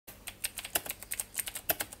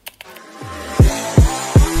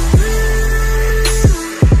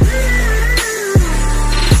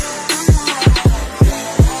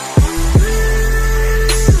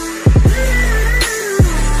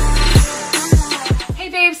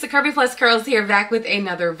CurvyPlusCurls here, back with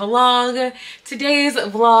another vlog. Today's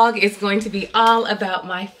vlog is going to be all about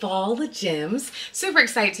my fall gems. Super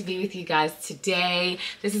excited to be with you guys today.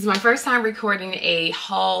 This is my first time recording a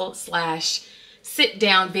haul slash sit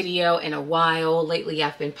down video in a while. Lately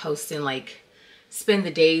I've been posting like spend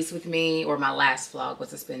the days with me, or my last vlog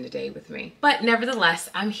was a spend the day with me. But nevertheless,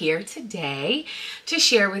 I'm here today to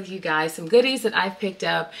share with you guys some goodies that I've picked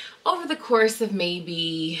up over the course of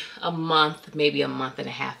maybe a month and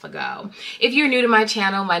a half ago. If you're new to my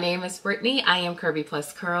channel, my name is Brittany. I am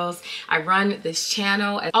CurvyPlusCurls. I run this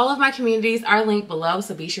channel. All of my communities are linked below,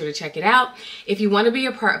 so be sure to check it out. If you want to be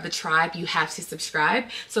a part of the tribe, you have to subscribe.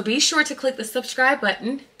 So be sure to click the subscribe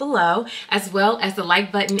button below, as well as the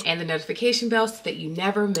like button and the notification bell so that you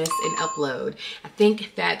never miss an upload. I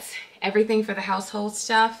think that's everything for the household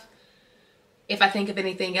stuff. If I think of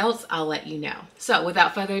anything else, I'll let you know. So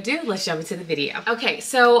without further ado, let's jump into the video. Okay,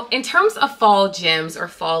 so in terms of fall gems or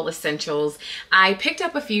fall essentials, I picked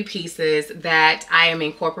up a few pieces that I am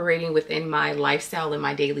incorporating within my lifestyle and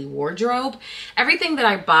my daily wardrobe. Everything that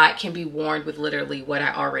I bought can be worn with literally what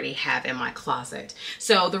I already have in my closet.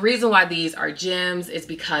 So the reason why these are gems is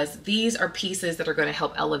because these are pieces that are going to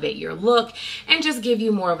help elevate your look and just give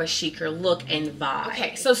you more of a chicer look and vibe.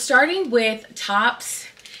 Okay, so starting with tops,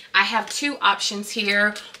 I have two options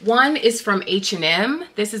here. One is from H&M.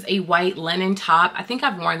 This is a white linen top. I think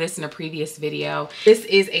I've worn this in a previous video. This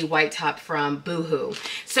is a white top from Boohoo.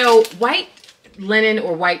 So white linen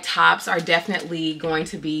or white tops are definitely going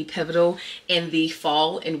to be pivotal in the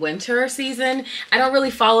fall and winter season. I don't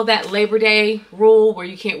really follow that Labor Day rule where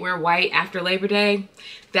you can't wear white after Labor Day.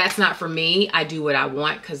 That's not for me. I do what I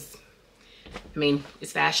want because I mean,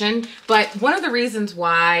 it's fashion. But one of the reasons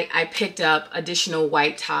why I picked up additional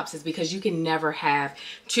white tops is because you can never have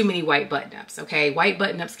too many white button-ups, okay? White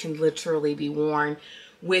button-ups can literally be worn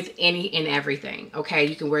with any and everything, okay?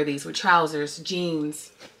 You can wear these with trousers,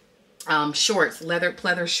 jeans, shorts,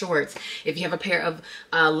 leather shorts. If you have a pair of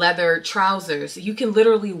leather trousers, you can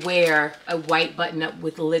literally wear a white button-up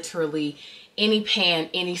with literally any pant,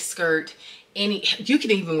 any skirt, you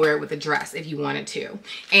can even wear it with a dress if you wanted to.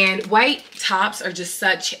 And white tops are just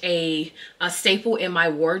such a staple in my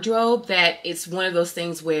wardrobe that it's one of those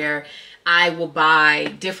things where I will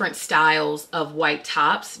buy different styles of white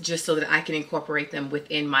tops just so that I can incorporate them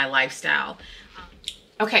within my lifestyle.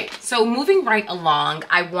 Okay, so moving right along,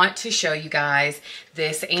 I want to show you guys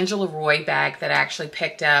this Angela Roi bag that I actually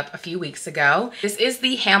picked up a few weeks ago. This is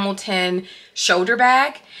the Hamilton shoulder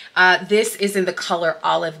bag. This is in the color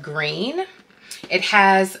olive green. It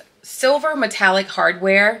has silver metallic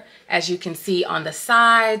hardware, as you can see on the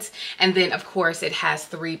sides. And then, of course, it has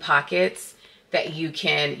 3 pockets that you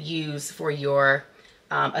can use for your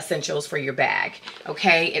essentials for your bag.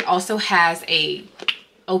 Okay, it also has a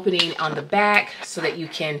opening on the back so that you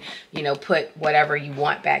can, you know, put whatever you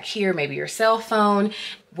want back here, maybe your cell phone.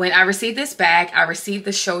 When I received this bag, I received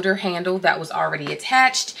the shoulder handle that was already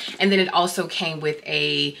attached, and then it also came with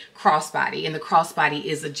a crossbody, and the crossbody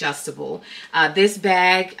is adjustable. This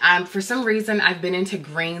bag, for some reason, I've been into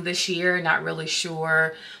green this year, not really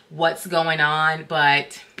sure what's going on,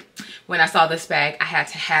 but when I saw this bag, I had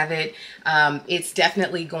to have it. It's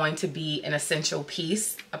definitely going to be an essential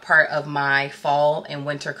piece, a part of my fall and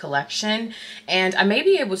winter collection, and I may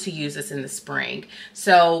be able to use this in the spring.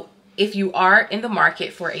 So if you are in the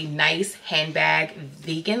market for a nice handbag,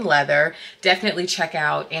 vegan leather, definitely check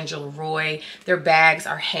out Angela Roi. Their bags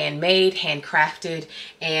are handmade, handcrafted,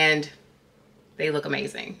 and they look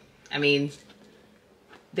amazing. I mean,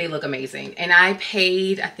 they look amazing. And I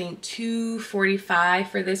paid, I think, $2.45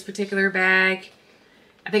 for this particular bag.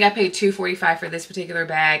 I think I paid $2.45 for this particular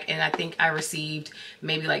bag, and I think I received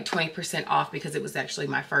maybe like 20% off because it was actually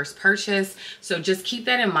my first purchase. So just keep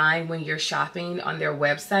that in mind when you're shopping on their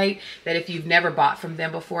website, that if you've never bought from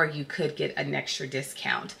them before, you could get an extra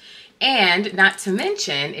discount. And not to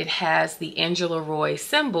mention, it has the Angela Roi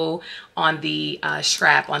symbol on the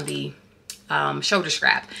strap, on the shoulder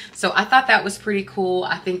strap. So I thought that was pretty cool.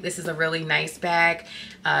 I think this is a really nice bag,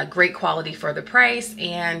 great quality for the price,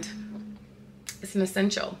 and it's an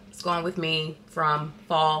essential. It's going with me from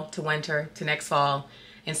fall to winter to next fall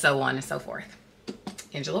and so on and so forth.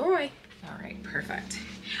 Angela Roi. All right, perfect.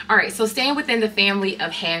 All right, so staying within the family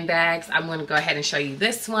of handbags, I'm going to go ahead and show you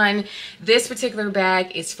this one. This particular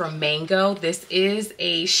bag is from Mango. This is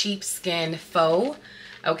a sheepskin faux.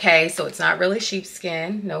 Okay, so it's not really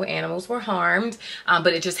sheepskin. No animals were harmed,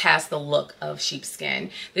 but it just has the look of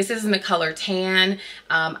sheepskin. This is in the color tan.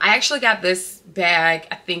 I actually got this bag,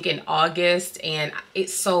 I think, in August, and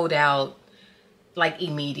it sold out like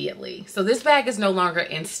immediately. So this bag is no longer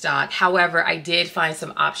in stock. However, I did find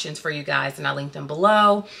some options for you guys and I'll link them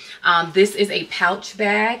below. This is a pouch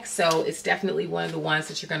bag, so it's definitely one of the ones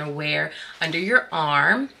that you're gonna wear under your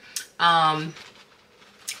arm. And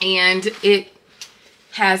it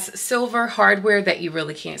has silver hardware that you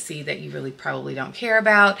really can't see, that you really probably don't care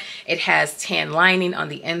about. It has tan lining on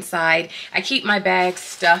the inside. I keep my bags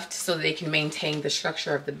stuffed so that they can maintain the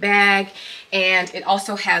structure of the bag. And it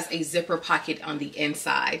also has a zipper pocket on the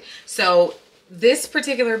inside. So this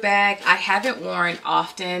particular bag I haven't worn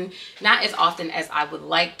often, not as often as I would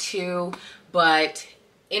like to, but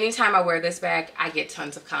anytime I wear this bag, I get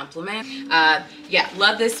tons of compliments. Yeah,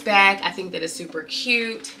 love this bag. I think that it's super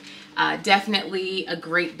cute. Definitely a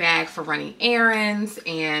great bag for running errands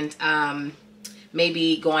and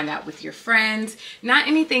maybe going out with your friends. Not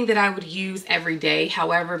anything that I would use every day,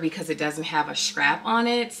 however, because it doesn't have a strap on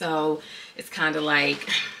it, so it's kind of like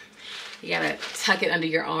you gotta tuck it under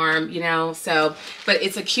your arm, you know. So, but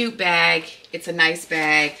it's a cute bag. It's a nice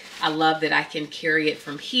bag. I love that I can carry it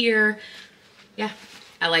from here. Yeah,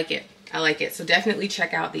 I like it. I like it. So definitely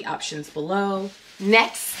check out the options below.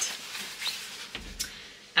 Next,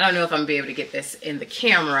 I don't know if I'm gonna be able to get this in the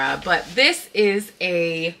camera, but this is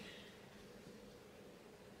a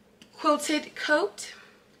quilted coat.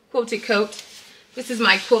 Quilted coat. This is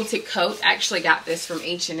my quilted coat. I actually got this from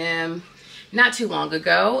H&M not too long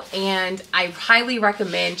ago, and I highly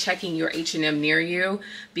recommend checking your H&M near you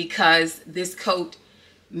because this coat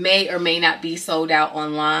may or may not be sold out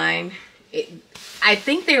online. I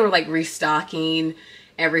think they were like restocking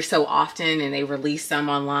every so often, and they release some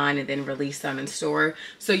online and then release some in store.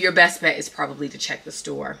 So your best bet is probably to check the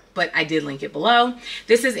store, but I did link it below.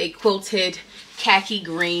 This is a quilted khaki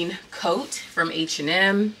green coat from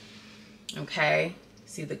H&M. Okay,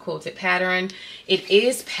 see the quilted pattern. It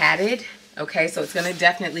is padded. Okay, so it's going to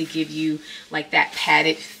definitely give you like that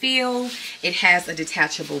padded feel. It has a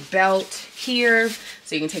detachable belt here,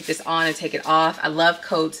 so you can take this on and take it off. I love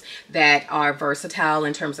coats that are versatile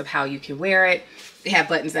in terms of how you can wear it. They have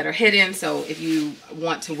buttons that are hidden, so if you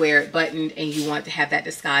want to wear it buttoned and you want to have that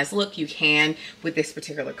disguised look, you can with this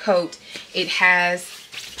particular coat. It has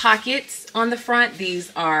pockets on the front.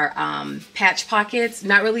 These are patch pockets.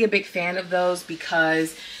 Not really a big fan of those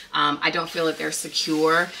because I don't feel that they're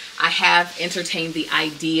secure. I have entertained the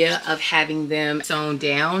idea of having them sewn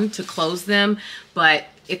down to close them, but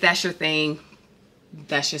if that's your thing,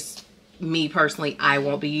 that's just me personally. I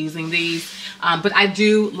won't be using these, but I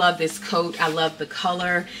do love this coat. I love the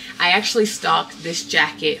color. I actually stalked this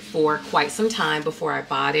jacket for quite some time before I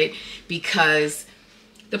bought it because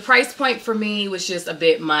the price point for me was just a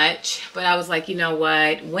bit much, but I was like, you know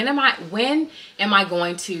what, when am I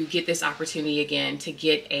going to get this opportunity again to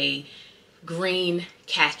get a green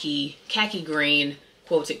khaki green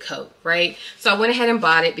quilted coat, right? So I went ahead and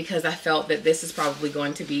bought it because I felt that this is probably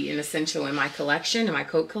going to be an essential in my collection, in my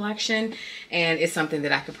coat collection, and it's something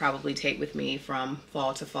that I could probably take with me from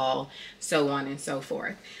fall to fall, so on and so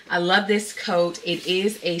forth. I love this coat. It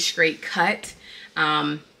is a straight cut,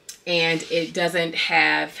 and it doesn't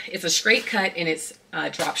have, it's a straight cut and it's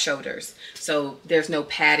drop shoulders. So there's no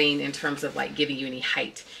padding in terms of like giving you any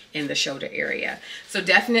height in the shoulder area. So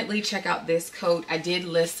definitely check out this coat. I did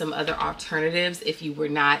list some other alternatives if you were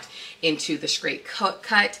not into the straight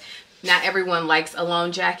cut. Not everyone likes a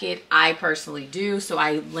long jacket. I personally do. So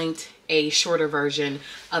I linked a shorter version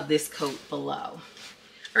of this coat below. All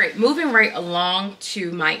right, moving right along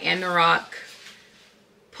to my Anorak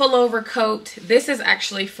pullover coat. This is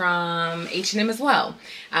actually from H&M as well.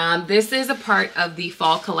 This is a part of the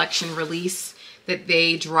fall collection release that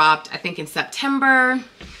they dropped, I think, in September.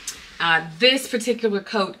 This particular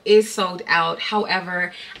coat is sold out.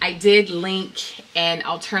 However, I did link an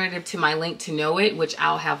alternative to my link to know it, which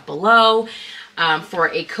I'll have below, for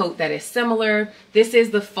a coat that is similar. This is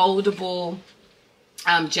the foldable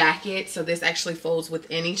jacket. So this actually folds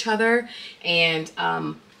within each other, and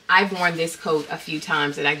I've worn this coat a few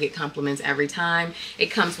times and I get compliments every time. It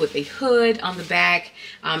comes with a hood on the back.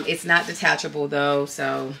 It's not detachable though,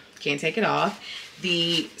 so can't take it off.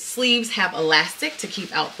 The sleeves have elastic to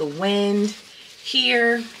keep out the wind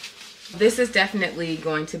here. This is definitely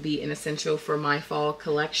going to be an essential for my fall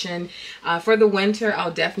collection. For the winter,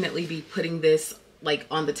 I'll definitely be putting this like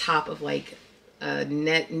on the top of like a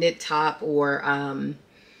knit top or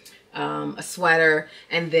a sweater,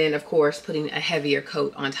 and then of course putting a heavier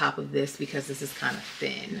coat on top of this because this is kind of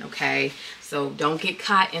thin. Okay, so don't get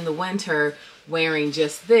caught in the winter wearing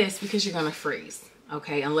just this because you're gonna freeze.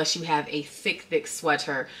 Okay, unless you have a thick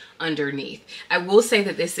sweater underneath. I will say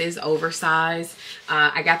that this is oversized.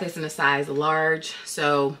 I got this in a size large,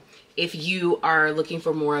 so if you are looking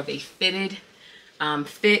for more of a fitted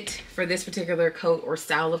fit for this particular coat or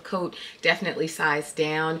style of coat, definitely size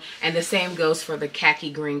down. And the same goes for the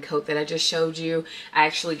khaki green coat that I just showed you. I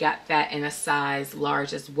actually got that in a size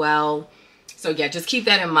large as well. So yeah, just keep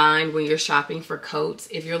that in mind when you're shopping for coats.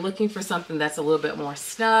 If you're looking for something that's a little bit more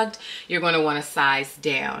snugged, you're going to want to size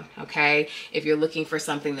down, okay? If you're looking for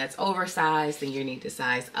something that's oversized, then you need to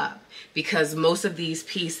size up, because most of these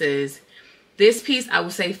pieces, this piece I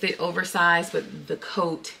would say fit oversized, but the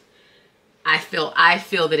coat, I feel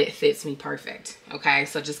that it fits me perfect, okay?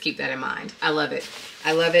 So just keep that in mind. I love it.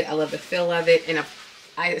 I love it. I love the feel of it. And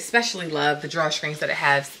I especially love the drawstrings that it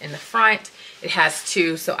has in the front. It has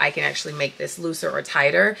two, so I can actually make this looser or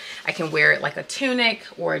tighter. I can wear it like a tunic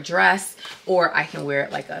or a dress, or I can wear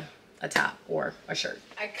it like a top or a shirt.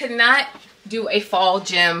 I could not do a fall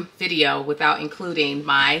gym video without including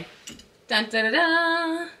my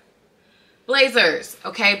blazers.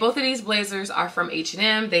 Okay, both of these blazers are from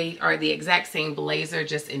H&M. They are the exact same blazer,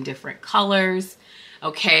 just in different colors.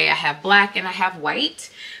 Okay, I have black and I have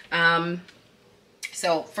white.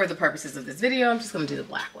 So for the purposes of this video, I'm just gonna do the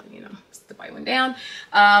black one, you know, just the white one down.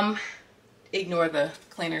 Ignore the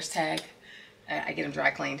cleaner's tag. I get them dry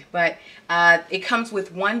cleaned, but it comes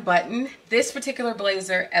with one button. This particular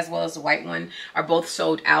blazer as well as the white one are both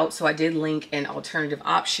sold out, so I did link an alternative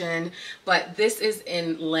option, but this is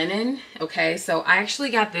in linen. Okay, so I actually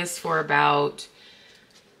got this for about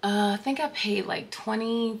I think I paid like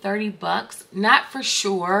 20-30 bucks, not for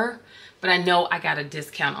sure, but I know I got a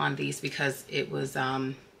discount on these because it was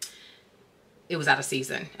out of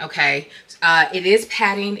season. Okay, it is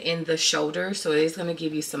padding in the shoulder, so it is going to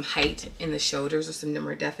give you some height in the shoulders or some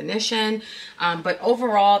more definition, but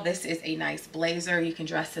overall this is a nice blazer. You can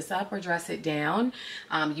dress this up or dress it down.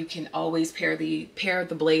 You can always pair the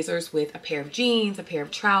blazers with a pair of jeans, a pair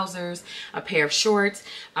of trousers, a pair of shorts.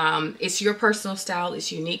 It's your personal style.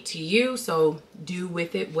 It's unique to you, so do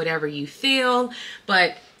with it whatever you feel,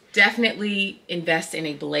 but definitely invest in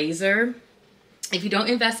a blazer. If you don't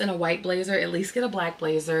invest in a white blazer, at least get a black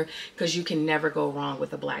blazer, because you can never go wrong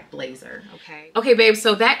with a black blazer, okay? Okay, babe,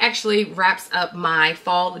 so that actually wraps up my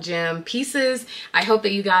fall gym pieces. I hope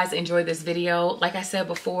that you guys enjoyed this video. Like I said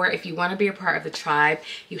before, if you want to be a part of the tribe,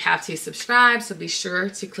 you have to subscribe, so be sure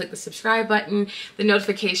to click the subscribe button, the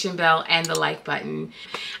notification bell, and the like button.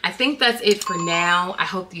 I think that's it for now. I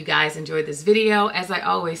hope you guys enjoyed this video. As I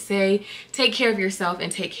always say, take care of yourself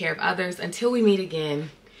and take care of others. Until we meet again,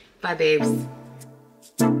 bye, babes.